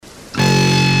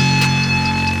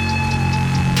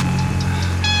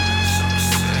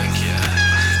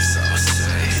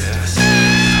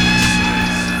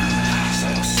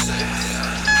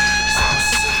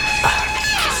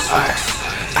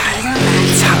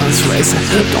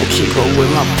place. Don't keep up with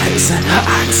my pace. I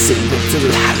can see with the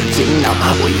light, you know.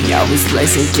 We always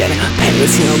lacing, getting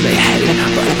payments, you know they hate it.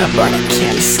 Burn, I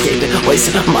can't escape it.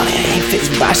 Wasting money, I ain't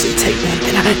fixed by shit. Take me,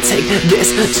 then I take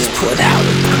this. Just put out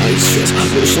a pain stress.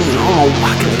 Wishing on my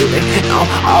walking lick. I'm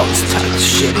always talking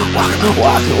shit.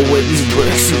 Walking with these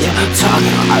bricks, yeah.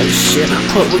 Talking all this shit.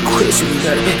 Put with Chris with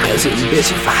dirty. Cause this bitch,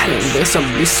 if I didn't this, I'll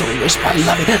be so rich by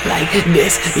loving it like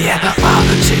this, yeah. All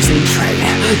chasing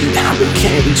dragon, now we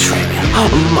can't be trading.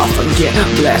 Motherfucker, get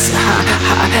blessed, high,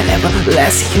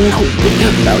 everlasting. You know we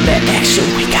know that action.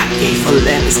 We got evil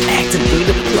and it's active. We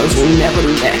the plugs, we never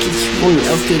lack it. You will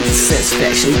never get the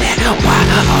satisfaction. Why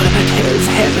all the hell is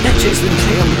heaven? Chasing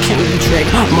dragon, we can't be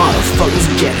dragon. Motherfuckers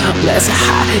get blessed,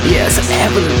 high, yeah, it's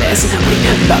everlasting. We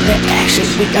know that action.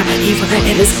 We got evil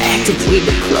and it's active. We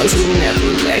the plugs, we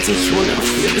never lack it. You will never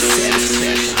feel the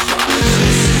satisfaction.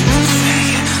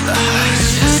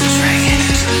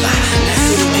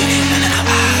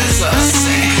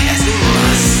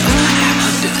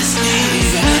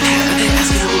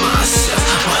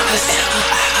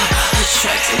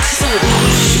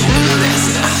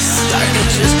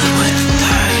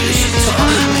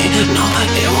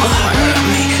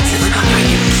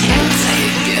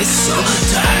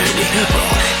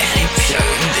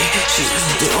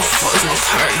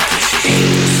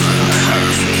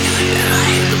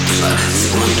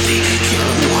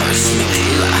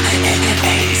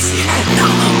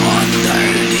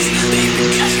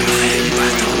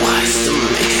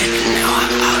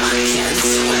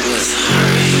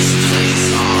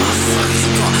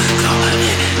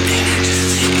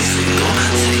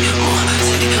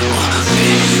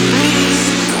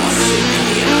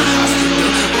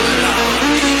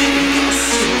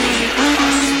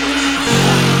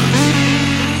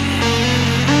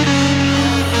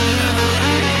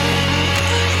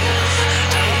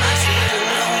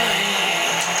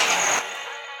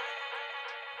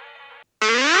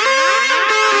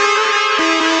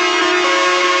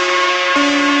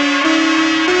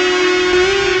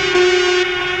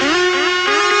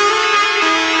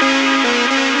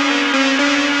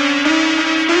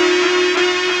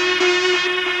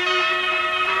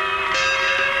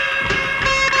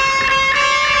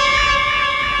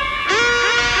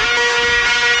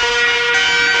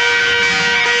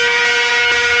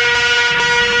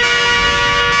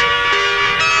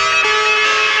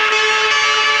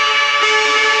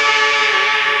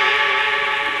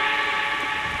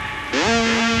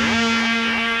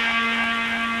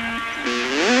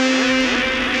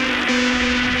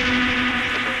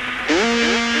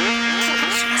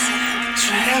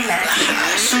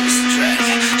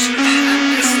 Dragon,